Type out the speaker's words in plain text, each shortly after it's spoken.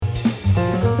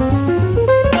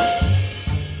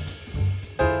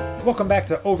Welcome back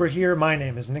to Over Here. My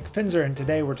name is Nick Finzer, and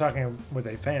today we're talking with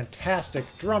a fantastic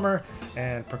drummer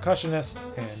and percussionist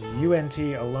and UNT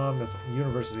alum, that's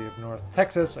University of North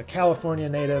Texas, a California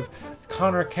native,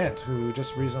 Connor Kent, who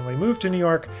just recently moved to New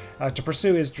York to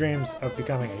pursue his dreams of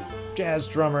becoming a jazz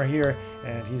drummer here,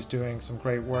 and he's doing some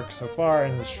great work so far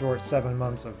in the short 7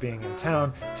 months of being in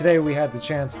town. Today we had the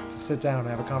chance to sit down and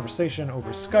have a conversation over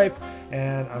Skype,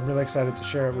 and I'm really excited to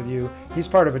share it with you. He's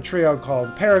part of a trio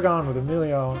called Paragon with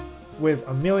Emiliano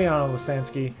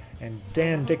Lisansky and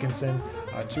Dan Dickinson,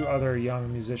 two other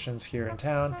young musicians here in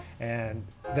town, and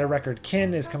their record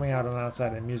Kin is coming out on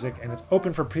Outside in Music, and it's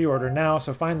open for pre-order now,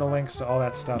 so find the links to all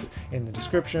that stuff in the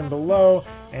description below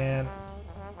and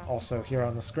also here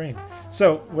on the screen.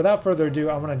 So without further ado,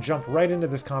 I'm going to jump right into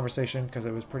this conversation because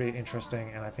it was pretty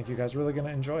interesting and I think you guys are really going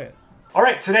to enjoy it. All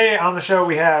right, today on the show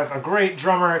we have a great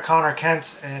drummer, Connor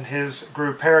Kent, and his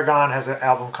group Paragon has an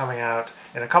album coming out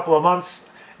in a couple of months.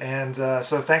 And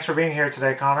so thanks for being here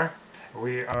today, Connor.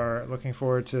 We are looking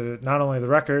forward to not only the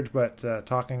record, but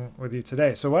talking with you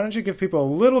today. So why don't you give people a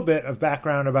little bit of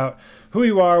background about who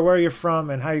you are, where you're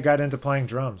from, and how you got into playing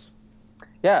drums?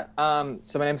 Yeah,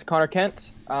 so my name's Connor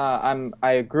Kent.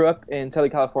 I grew up in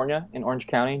Southern California, in Orange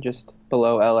County, just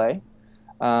below LA.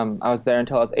 I was there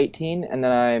until I was 18, and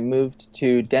then I moved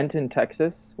to Denton,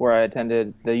 Texas, where I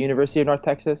attended the University of North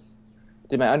Texas.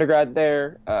 Did my undergrad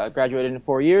there, graduated in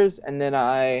 4 years, and then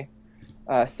I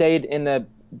stayed in the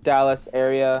Dallas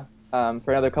area for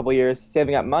another couple years,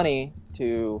 saving up money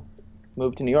to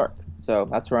move to New York. So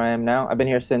that's where I am now. I've been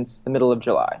here since the middle of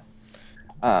July.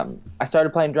 I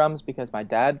started playing drums because my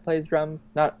dad plays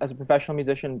drums, not as a professional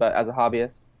musician, but as a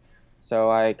hobbyist.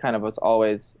 So I kind of was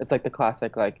always, it's like the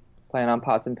classic, like playing on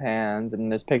pots and pans,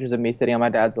 and there's pictures of me sitting on my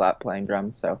dad's lap playing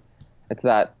drums. So it's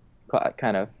that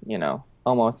kind of,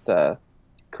 almost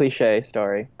cliche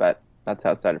story, but that's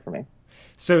how it started for me.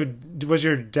 So was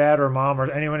your dad or mom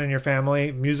or anyone in your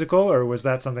family musical, or was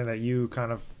that something that you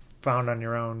kind of found on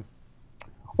your own?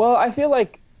 Well, I feel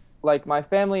like my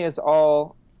family is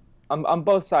all on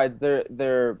both sides.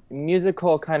 They're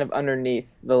musical kind of underneath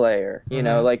the layer,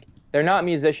 like they're not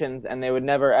musicians and they would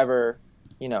never ever,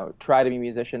 try to be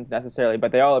musicians necessarily,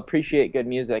 but they all appreciate good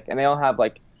music and they all have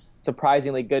like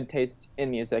surprisingly good taste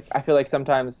in music. I feel like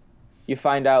sometimes you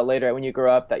find out later when you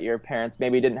grow up that your parents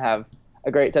maybe didn't have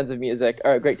a great sense of music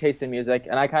or a great taste in music.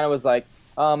 And I kind of was like,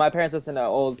 oh, my parents listen to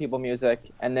old people music.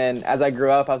 And then as I grew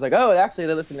up, I was like, oh, actually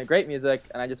they listen to great music.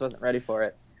 And I just wasn't ready for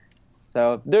it.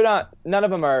 So none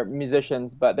of them are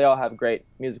musicians, but they all have great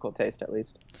musical taste at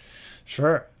least.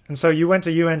 Sure. And so you went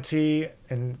to UNT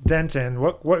in Denton.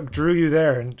 What drew you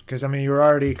there? And because, you were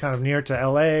already kind of near to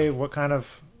LA. What kind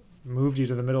of moved you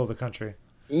to the middle of the country?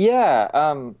 Yeah,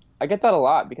 I get that a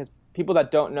lot because people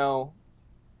that don't know,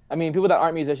 people that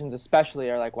aren't musicians especially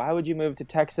are like, why would you move to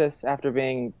Texas after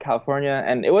being California?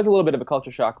 And it was a little bit of a culture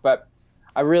shock, but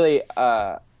I really,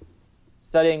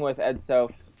 studying with Ed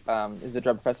Soph, is a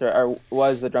drum professor, or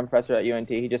was the drum professor at UNT,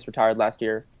 he just retired last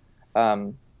year,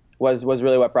 was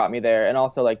really what brought me there. And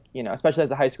also especially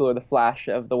as a high schooler, the flash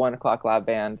of the 1 o'clock lab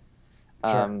band,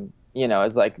 Sure.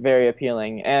 Is like very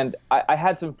appealing. And I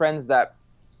had some friends that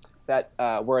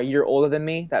were a year older than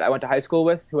me that I went to high school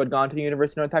with who had gone to the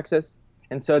University of North Texas.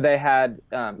 And so they had,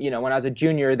 when I was a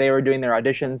junior, they were doing their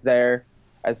auditions there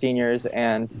as seniors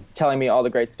and telling me all the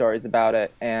great stories about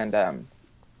it. And then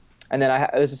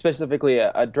there's specifically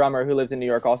a drummer who lives in New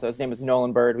York also. His name is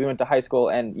Nolan Bird. We went to high school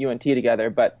and UNT together,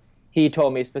 but he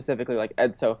told me specifically like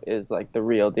Ed Soph is like the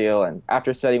real deal. And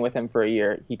after studying with him for a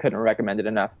year, he couldn't recommend it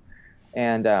enough.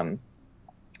 And,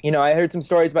 I heard some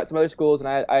stories about some other schools, and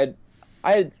I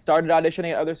had started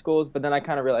auditioning at other schools, but then I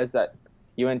kind of realized that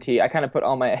UNT, I kind of put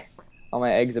all my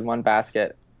eggs in one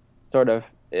basket, sort of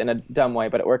in a dumb way,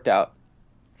 but it worked out.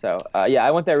 So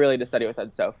I went there really to study with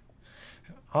Ed Soph.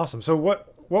 Awesome. So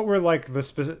what were like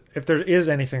if there is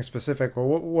anything specific,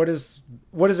 or what is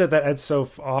it that Ed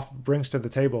Soph brings to the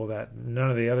table that none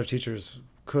of the other teachers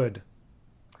could?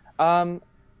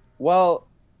 Well,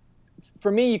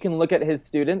 for me, you can look at his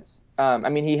students.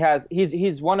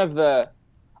 He's one of the,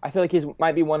 I feel like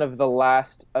might be one of the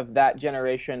last of that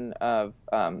generation of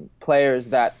players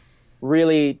that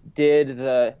really did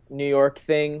the New York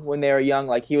thing when they were young.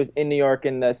 Like he was in New York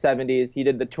in the 70s. He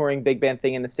did the touring big band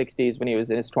thing in the 60s when he was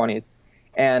in his 20s.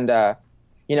 And,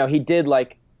 he did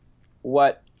like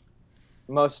what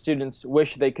most students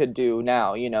wish they could do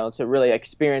now, to really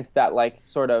experience that like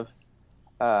sort of,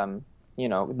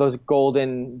 those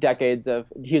golden decades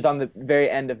he was on the very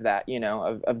end of that,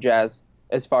 of jazz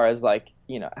as far as like,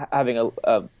 having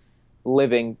a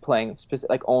living playing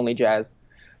like only jazz.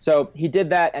 So he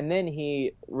did that, and then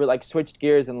he like switched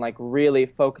gears and like really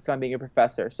focused on being a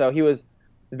professor. So he was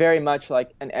very much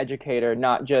like an educator,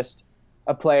 not just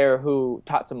a player who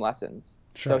taught some lessons.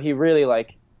 So Sure. he really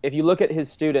like, if you look at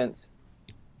his students,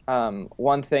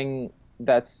 one thing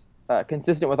that's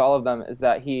consistent with all of them is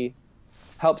that he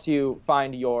helps you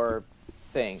find your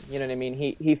thing. You know what I mean?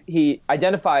 He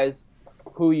identifies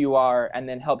who you are and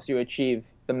then helps you achieve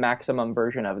the maximum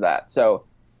version of that. So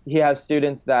he has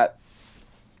students that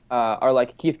are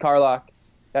like Keith Carlock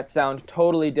that sound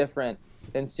totally different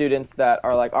than students that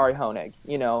are like Ari Honig,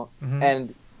 you know? Hmm.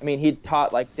 And I mean, he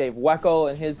taught like Dave Weckl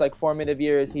in his like formative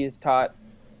years. He's taught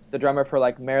the drummer for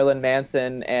like Marilyn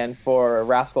Manson and for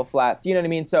Rascal Flatts. You know what I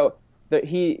mean? So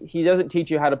he doesn't teach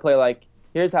you how to play like,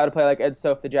 here's how to play like Ed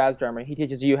Soph, the jazz drummer. He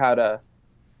teaches you how to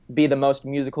be the most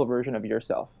musical version of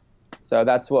yourself. So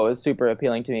that's what was super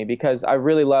appealing to me, because I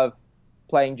really love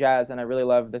playing jazz and I really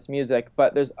love this music,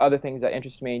 but there's other things that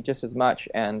interest me just as much.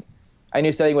 And I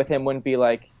knew studying with him wouldn't be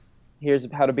like, here's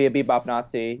how to be a bebop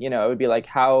Nazi. You know, it would be like,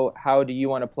 how do you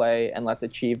want to play, and let's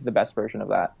achieve the best version of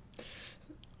that.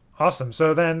 Awesome.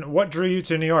 So then what drew you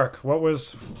to New York?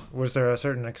 Was there a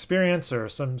certain experience or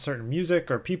some certain music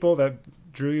or people that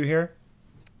drew you here?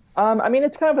 I mean,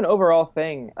 it's kind of an overall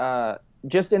thing,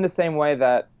 just in the same way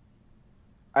that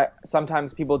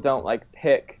sometimes people don't like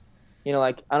pick, you know,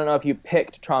 like, I don't know if you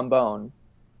picked trombone,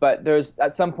 but there's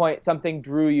at some point something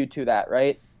drew you to that,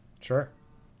 right? Sure.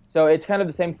 So it's kind of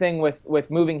the same thing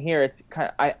with moving here. It's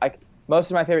kind of,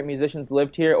 most of my favorite musicians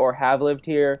lived here or have lived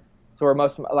here. So where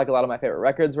like a lot of my favorite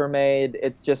records were made.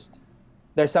 It's just,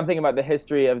 there's something about the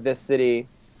history of this city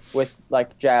with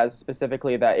like jazz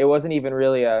specifically that it wasn't even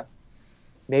really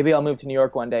maybe I'll move to New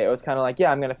York one day. It was kind of like,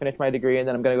 yeah, I'm going to finish my degree and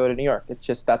then I'm going to go to New York. It's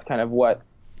just, that's kind of what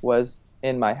was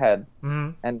in my head.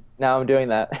 Mm-hmm. And now I'm doing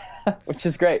that, which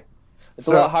is great. It's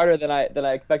a So, lot harder than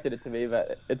I expected it to be,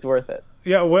 but it's worth it.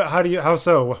 yeah. How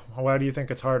so? Why do you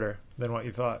think it's harder than what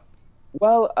you thought?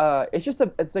 Well,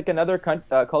 it's like another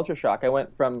culture shock. I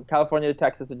went from California to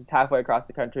Texas, which is halfway across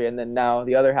the country, and then now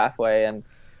the other halfway. And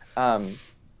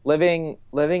living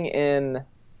in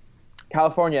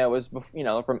California was, you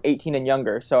know, from 18 and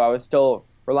younger, so I was still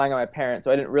relying on my parents,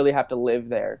 so I didn't really have to live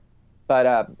there.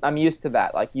 But I'm used to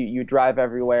that. Like you drive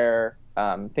everywhere.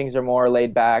 Things are more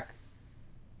laid back,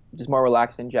 just more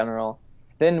relaxed in general.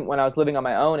 Then when I was living on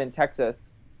my own in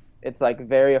Texas, it's like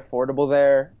very affordable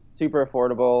there, super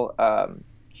affordable,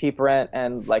 cheap rent,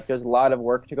 and like there's a lot of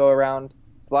work to go around.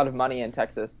 It's a lot of money in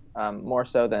Texas, more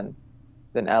so than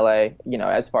LA, you know,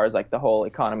 as far as like the whole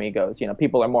economy goes. You know,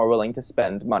 people are more willing to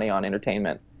spend money on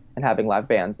entertainment and having live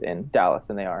bands in Dallas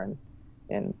than they are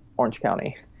in Orange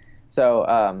County.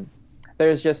 So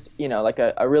there's just, you know, like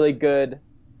a really good,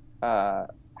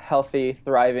 healthy,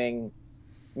 thriving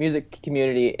music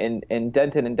community in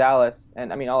Denton and Dallas,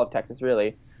 and I mean all of Texas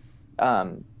really.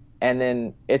 And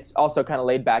then it's also kind of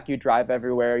laid back. You drive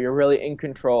everywhere. You're really in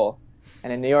control.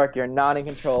 And in New York, you're not in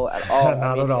control at all.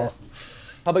 Not at all.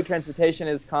 Public transportation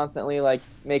is constantly like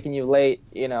making you late,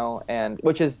 you know, and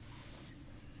which is,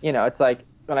 you know, it's like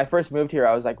when I first moved here,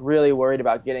 I was like really worried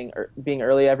about being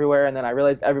early everywhere. And then I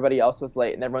realized everybody else was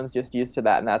late and everyone's just used to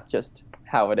that. And that's just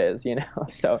how it is, you know,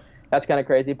 so that's kind of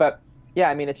crazy. But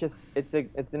yeah, I mean,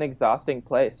 it's an exhausting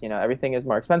place. You know, everything is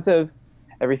more expensive.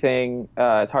 Everything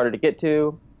is harder to get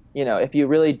to. You know, if you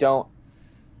really don't,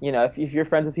 you know, if you're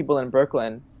friends with people in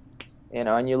Brooklyn, you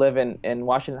know, and you live in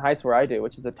Washington Heights where I do,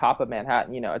 which is the top of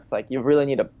Manhattan, you know, it's like you really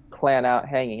need to plan out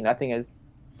hanging. Nothing is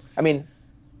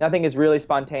really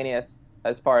spontaneous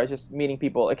as far as just meeting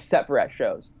people except for at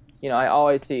shows. You know, I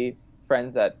always see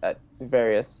friends at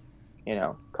various, you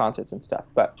know, concerts and stuff.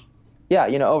 But yeah,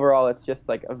 you know, overall, it's just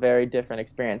like a very different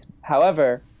experience.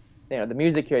 However, you know, the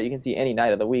music here you can see any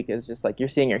night of the week is just like you're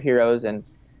seeing your heroes and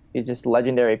you're just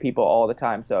legendary people all the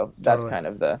time. So that's Totally. kind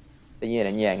of the yin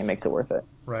and yang. It makes it worth it.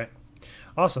 Right.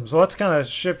 Awesome. So let's kind of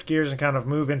shift gears and kind of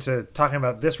move into talking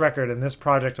about this record and this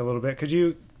project a little bit. Could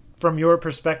you, from your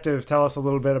perspective, tell us a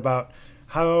little bit about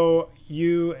how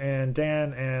you and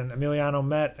Dan and Emiliano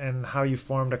met and how you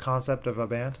formed a concept of a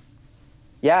band?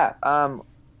 Yeah.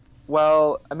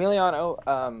 Well,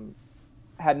 Emiliano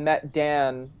had met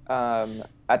Dan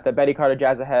at the Betty Carter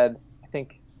Jazz Ahead, I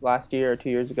think last year or 2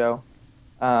 years ago.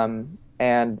 And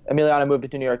Emiliano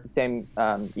moved to New York the same,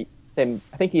 I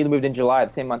think he moved in July,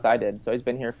 the same month I did. So he's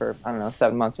been here for, I don't know,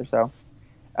 7 months or so.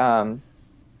 Dan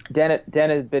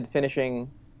has been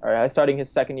starting his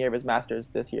second year of his master's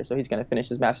this year. So he's going to finish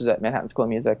his master's at Manhattan School of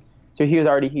Music. So he was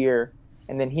already here.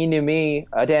 And then he knew me,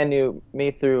 Dan knew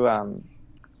me through,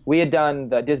 we had done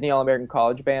the Disney All-American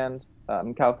College Band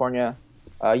in California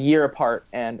a year apart.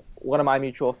 And one of my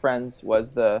mutual friends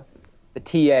was the the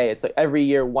TA. It's like every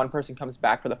year one person comes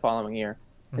back for the following year.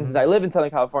 And since I live in Southern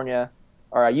California,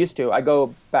 or I used to, I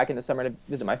go back in the summer to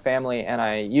visit my family, and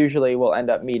I usually will end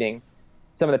up meeting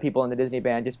some of the people in the Disney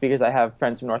band just because I have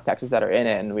friends from North Texas that are in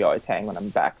it, and we always hang when I'm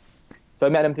back. So I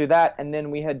met him through that, and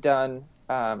then we had done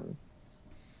a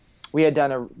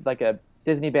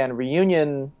Disney band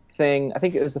reunion thing. I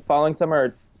think it was the following summer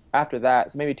or after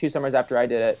that, so maybe 2 summers after I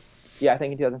did it. Yeah, I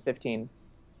think in 2015.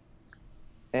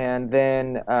 And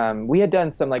then we had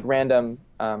done some like random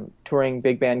touring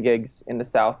big band gigs in the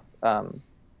South.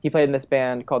 He played in this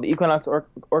band called the Equinox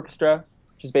Orchestra,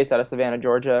 which is based out of Savannah,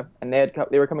 Georgia, and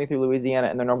they were coming through Louisiana,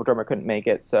 and their normal drummer couldn't make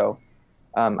it, so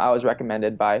I was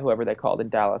recommended by whoever they called in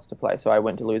Dallas to play. So I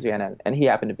went to Louisiana, and he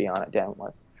happened to be on it. Dan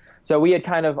was. So we had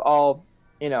kind of all,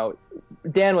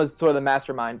 Dan was sort of the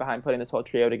mastermind behind putting this whole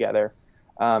trio together.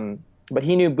 But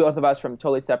he knew both of us from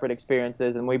totally separate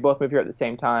experiences, and we both moved here at the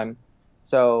same time.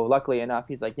 So luckily enough,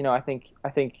 he's like, I think,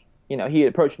 he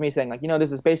approached me saying like, there's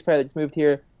this bass player that just moved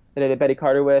here that I did Betty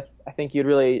Carter with. I think you'd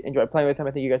really enjoy playing with him.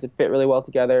 I think you guys would fit really well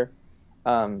together.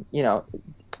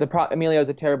 Emilio's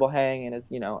a terrible hang and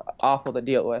is, awful to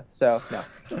deal with. So no,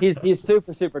 he's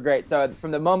super, super great. So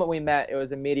from the moment we met, it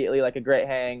was immediately like a great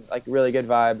hang, like really good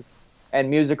vibes, and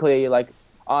musically like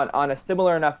on a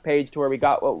similar enough page to where we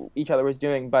got what each other was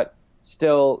doing, but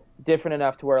still different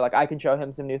enough to where like I can show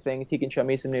him some new things, he can show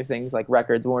me some new things, like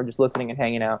records when we're just listening and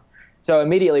hanging out. So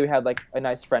immediately we had like a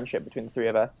nice friendship between the three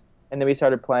of us, and then we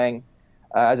started playing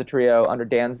as a trio under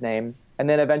Dan's name, and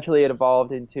then eventually it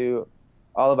evolved into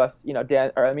all of us.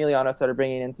 Dan or Emiliano started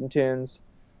bringing in some tunes,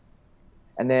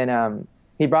 and then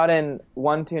he brought in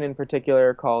one tune in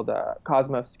particular called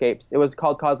Cosmoscapes. It was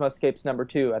called Cosmoscapes number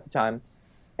 2 at the time,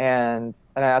 and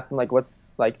I asked him like,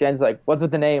 Dan's like, what's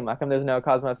with the name? How come there's no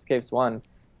Cosmoscapes 1?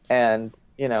 And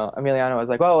Emiliano was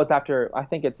like, well, it's after, I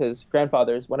think it's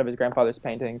one of his grandfather's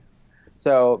paintings.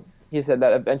 So he said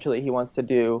that eventually he wants to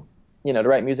do, to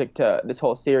write music to this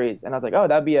whole series. And I was like, oh,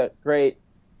 that'd be a great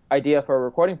idea for a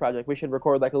recording project. We should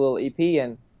record like a little EP.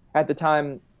 And at the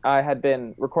time I had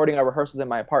been recording our rehearsals in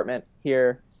my apartment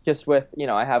here, just with,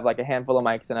 I have like a handful of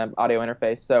mics and an audio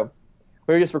interface. So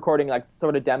we were just recording like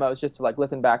sort of demos just to like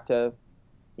listen back to,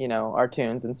 our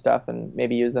tunes and stuff, and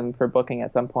maybe use them for booking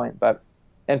at some point.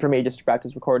 And for me, just to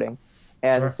practice recording.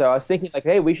 And Sure. So I was thinking like,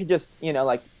 hey, we should just,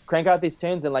 like crank out these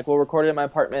tunes and like we'll record it in my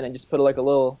apartment and just put like a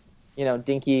little,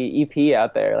 dinky EP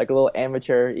out there, like a little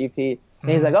amateur EP.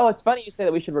 And he's like, oh, it's funny you say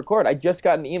that we should record. I just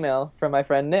got an email from my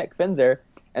friend Nick Finzer.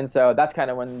 And so that's kind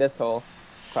of when this whole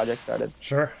project started.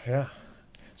 Sure, yeah.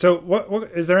 So what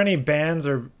is there any bands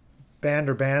or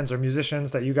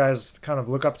musicians that you guys kind of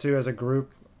look up to as a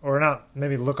group? Or not,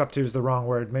 maybe look up to is the wrong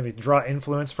word, maybe draw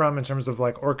influence from in terms of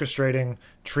like orchestrating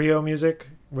trio music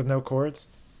with no chords?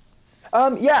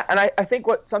 Yeah, and I think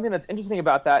something that's interesting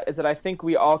about that is that I think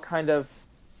we all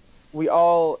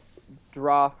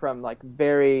draw from like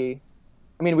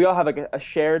we all have like a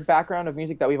shared background of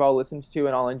music that we've all listened to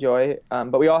and all enjoy,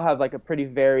 but we all have like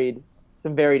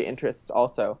some varied interests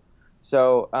also.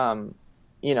 So,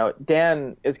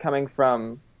 Dan is coming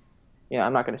from,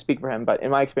 I'm not going to speak for him, but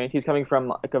in my experience, he's coming from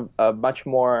like a much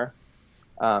more,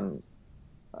 more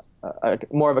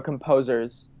of a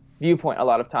composer's viewpoint a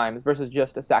lot of times versus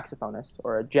just a saxophonist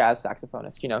or a jazz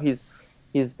saxophonist.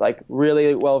 He's like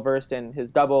really well versed in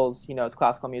his doubles. He knows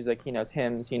classical music. He knows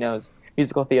hymns. He knows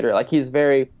musical theater. Like he's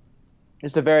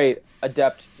just a very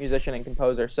adept musician and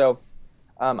composer. So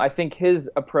I think his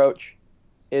approach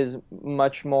is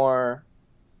much more,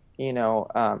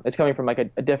 it's coming from like a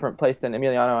different place than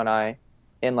Emiliano and I,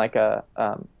 in like I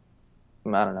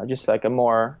don't know, just like a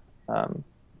more, I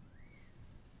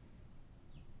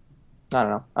don't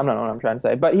know what I'm trying to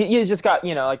say, but he's just got,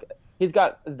 like he's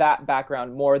got that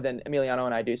background more than Emiliano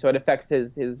and I do, so it affects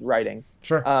his writing.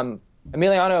 Sure.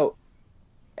 Emiliano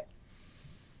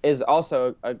is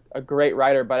also a great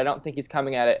writer, but I don't think he's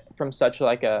coming at it from such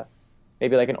like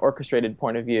maybe like an orchestrated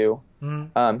point of view.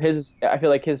 I feel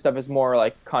like his stuff is more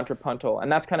like contrapuntal,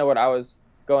 and that's kind of what I was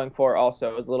going for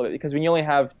also, is a little bit, because when you only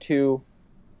have 2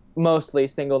 mostly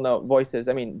single note voices,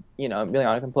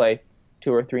 Emiliano can play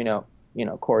 2 or 3 note,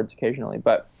 chords occasionally,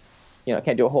 but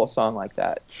can't do a whole song like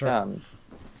that. Sure.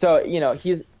 So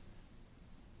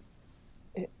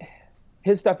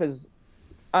his stuff is,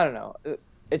 I don't know,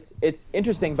 it's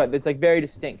interesting, but it's like very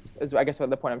distinct, is I guess what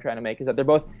the point I'm trying to make, is that they're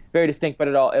both very distinct, but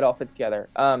it all fits together.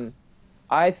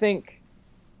 I think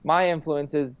my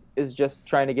influence is just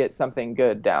trying to get something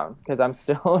good down, because I'm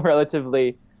still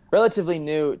relatively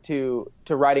new to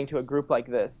writing to a group like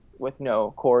this with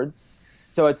no chords.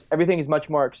 So everything is much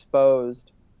more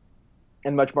exposed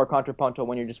and much more contrapuntal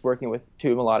when you're just working with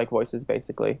 2 melodic voices,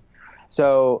 basically.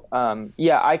 So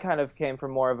yeah, I kind of came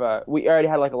from more of a. We already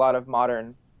had like a lot of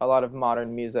modern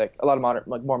music, a lot of modern,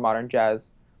 like more modern jazz,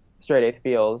 straight eighth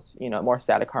feels, more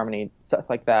static harmony, stuff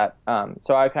like that.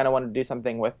 So I kind of wanted to do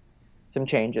something with some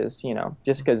changes,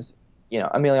 just because,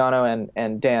 Emiliano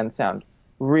and Dan sound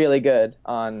really good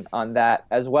on that,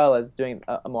 as well as doing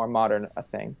a more modern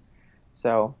thing.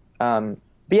 So, but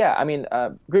yeah, I mean,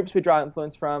 groups we draw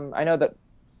influence from. I know that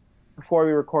before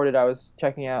we recorded, I was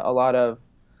checking out a lot of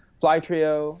Fly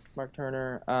Trio, Mark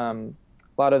Turner, a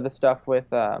lot of the stuff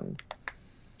with um,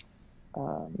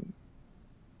 I'm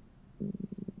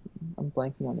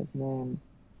blanking on his name.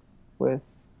 With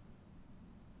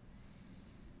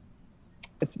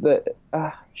it's the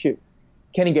shoot,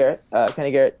 Kenny Garrett. Kenny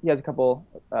Garrett. He has a couple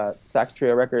sax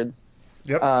trio records.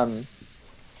 Yep.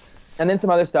 And then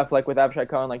some other stuff like with Abshai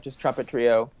Cohen, like just trumpet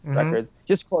trio records,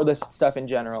 just cordless stuff in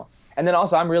general. And then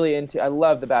also I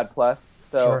love the Bad Plus.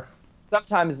 So Sure.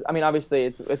 sometimes, I mean, obviously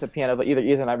it's a piano of either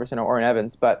Ethan Iverson or Orrin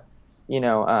Evans, but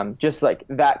just like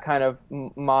that kind of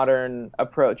modern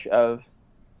approach of,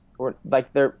 or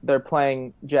like they're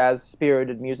playing jazz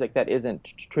spirited music that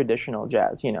isn't traditional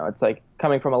jazz. It's like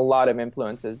coming from a lot of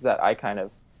influences that I kind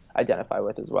of identify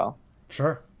with as well.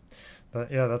 Sure.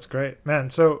 Yeah, that's great, man.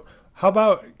 So how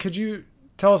about, could you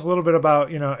tell us a little bit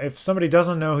about, if somebody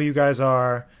doesn't know who you guys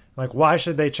are, like why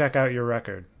should they check out your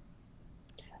record?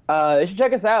 They should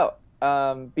check us out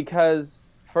because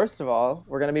first of all,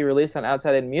 we're going to be released on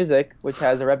Outside In Music, which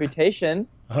has a reputation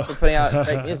for putting out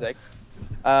great music.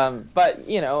 But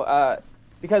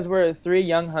because we're three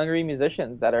young, hungry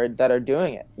musicians that are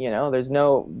doing it, there's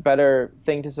no better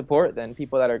thing to support than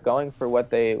people that are going for what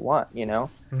they want.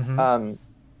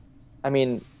 I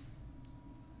mean,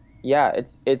 yeah,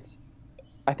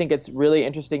 I think it's really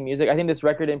interesting music. I think this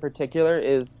record in particular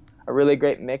is a really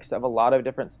great mix of a lot of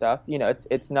different stuff.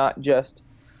 It's not just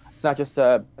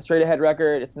a straight ahead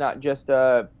record. It's not just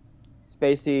a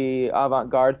spacey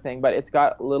avant-garde thing, but it's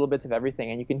got little bits of everything,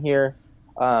 and you can hear.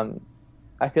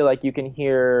 I feel like you can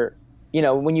hear,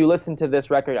 when you listen to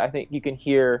this record, I think you can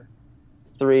hear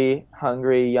three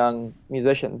hungry young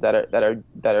musicians that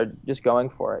are just going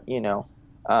for it.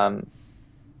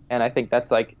 And I think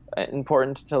that's like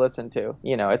important to listen to.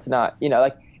 It's not,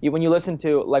 like when you listen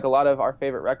to like a lot of our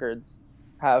favorite records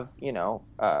have,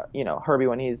 Herbie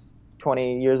when he's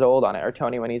 20 years old on it, or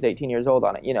Tony when he's 18 years old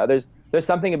on it. There's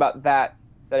something about that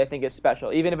I think is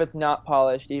special, even if it's not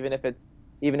polished, even if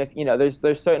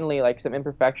there's certainly like some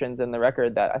imperfections in the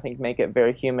record that I think make it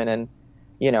very human. And,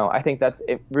 I think that's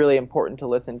really important to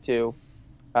listen to,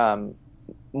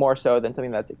 more so than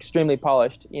something that's extremely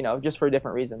polished, just for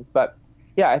different reasons. But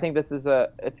yeah, I think it's going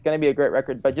to be a great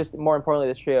record, but just more importantly,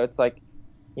 this trio, it's like,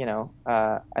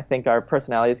 I think our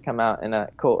personalities come out in a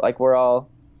cool, like we're all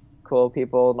cool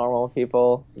people, normal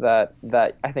people that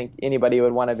I think anybody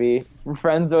would want to be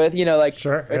friends with, like,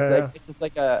 sure. It's just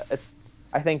like I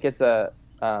think it's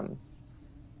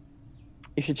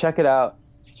you should check it out,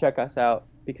 check us out,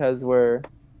 because we're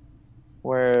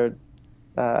putting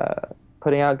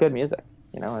out good music,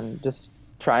 and just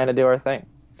trying to do our thing.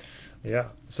 Yeah.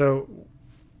 So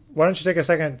why don't you take a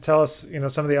second to tell us,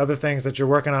 some of the other things that you're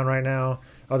working on right now,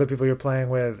 other people you're playing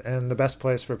with, and the best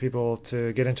place for people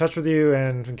to get in touch with you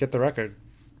and get the record.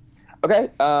 Okay.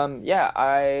 Yeah,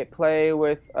 I play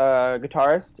with a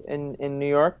guitarist in New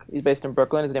York. He's based in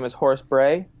Brooklyn. His name is Horace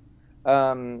Bray.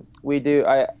 I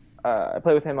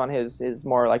play with him on his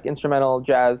more like instrumental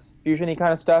jazz fusion-y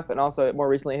kind of stuff, and also more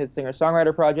recently his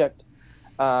singer-songwriter project.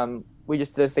 We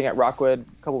just did a thing at Rockwood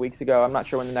a couple weeks ago. I'm not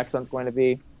sure when the next one's going to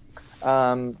be.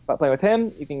 But playing with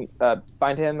him, you can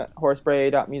find him at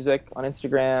horaceBray.music on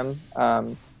Instagram.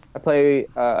 I play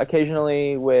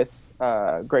occasionally with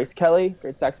Grace Kelly,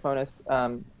 great saxophonist.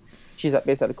 She's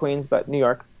based out of Queens, but New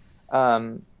York.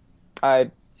 I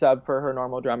sub for her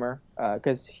normal drummer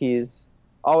because he's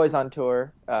always on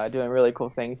tour doing really cool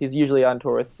things. He's usually on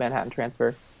tour with Manhattan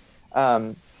Transfer.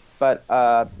 But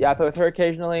yeah, I play with her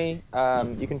occasionally.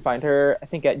 You can find her, I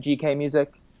think, at GK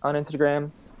Music on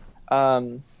Instagram.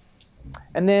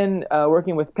 And then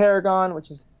working with Paragon,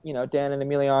 which is, Dan and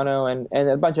Emiliano, and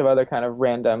a bunch of other kind of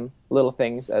random little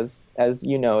things, as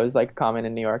is like common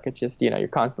in New York. It's just, you're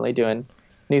constantly doing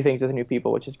new things with new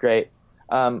people, which is great.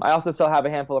 I also still have a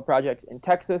handful of projects in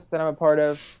Texas that I'm a part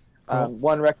of. Cool.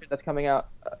 One record that's coming out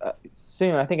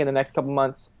soon, I think in the next couple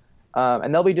months.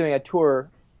 And they'll be doing a tour,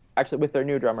 actually, with their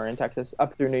new drummer in Texas,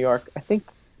 up through New York, I think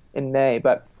in May.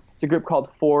 But it's a group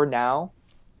called For Now.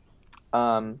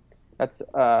 That's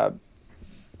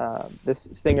this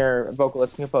singer,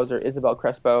 vocalist, composer, Isabel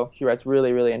Crespo. She writes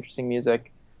really, really interesting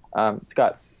music. It's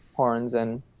got horns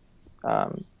and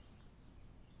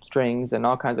strings and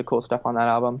all kinds of cool stuff on that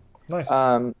album. Nice.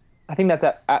 I think that's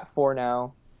at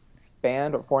 4Now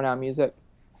Band or 4Now Music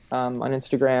on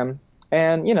Instagram,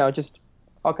 and just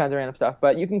all kinds of random stuff.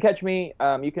 But you can catch me.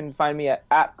 You can find me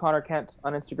at Connor Kent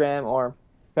on Instagram, or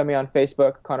find me on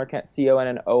Facebook, Connor Kent,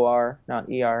 Connor, not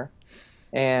ER.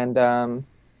 And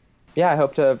I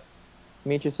hope to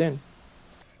meet you soon.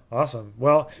 Awesome.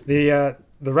 Well, the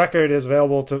record is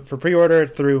available for pre-order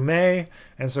through May,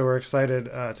 and so we're excited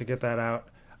to get that out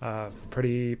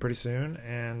pretty soon.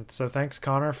 And so thanks,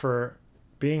 Connor, for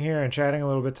being here and chatting a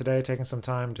little bit today, taking some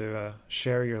time to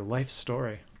share your life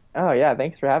story. Oh, yeah.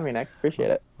 Thanks for having me, Nick.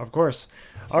 Appreciate it. Of course.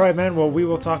 All right, man. Well, we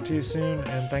will talk to you soon,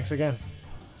 and thanks again.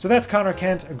 So that's Connor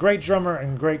Kent, a great drummer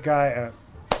and great guy, a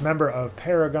member of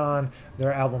Paragon.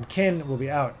 Their album Kin will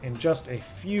be out in just a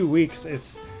few weeks.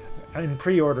 It's in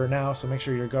pre-order now, so make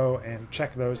sure you go and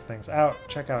check those things out.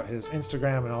 Check out his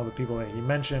Instagram and all the people that he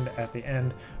mentioned at the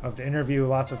end of the interview.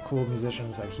 Lots of cool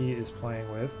musicians that he is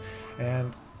playing with.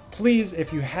 And please,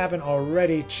 if you haven't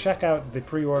already, check out the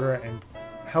pre-order and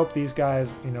help these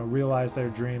guys, realize their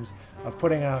dreams of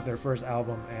putting out their first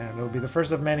album. And it'll be the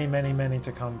first of many, many, many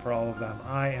to come for all of them,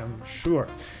 I am sure.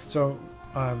 So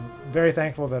I'm very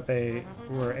thankful that they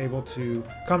were able to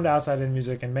come to Outside In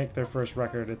Music and make their first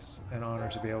record. It's an honor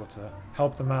to be able to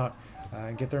help them out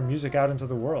and get their music out into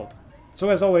the world. So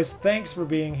as always, thanks for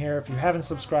being here. If you haven't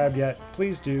subscribed yet,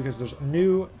 please do, because there's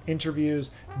new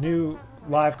interviews, new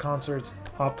live concerts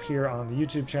up here on the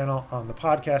YouTube channel, on the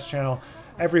podcast channel,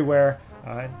 everywhere.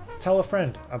 Tell a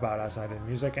friend about Outside In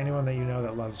Music. Anyone that you know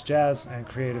that loves jazz and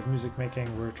creative music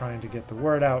making, we're trying to get the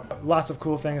word out. Lots of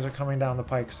cool things are coming down the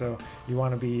pike, so you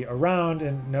want to be around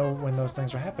and know when those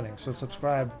things are happening. So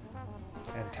subscribe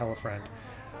and tell a friend.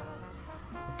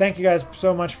 Thank you guys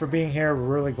so much for being here. We're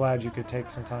really glad you could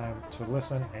take some time to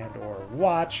listen and or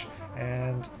watch.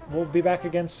 And we'll be back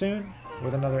again soon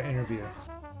with another interview.